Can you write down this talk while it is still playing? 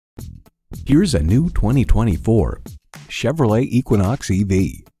Here's a new 2024 Chevrolet Equinox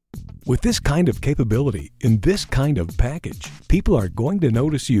EV. With this kind of capability in this kind of package, people are going to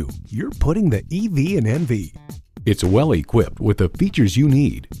notice you. You're putting the EV in envy. It's well equipped with the features you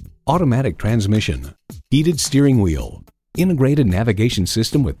need: automatic transmission, heated steering wheel, integrated navigation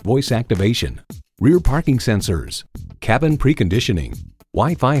system with voice activation, rear parking sensors, cabin preconditioning,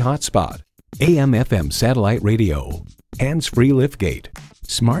 Wi-Fi hotspot, AM/FM satellite radio, hands-free liftgate,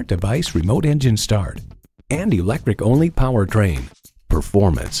 smart device remote engine start, and electric-only powertrain.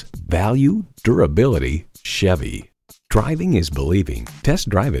 Performance, value, durability, Chevy. Driving is believing. Test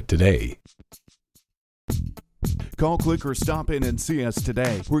drive it today. Call, click, or stop in and see us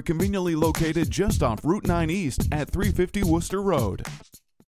today. We're conveniently located just off Route 9 East at 350 Worcester Road.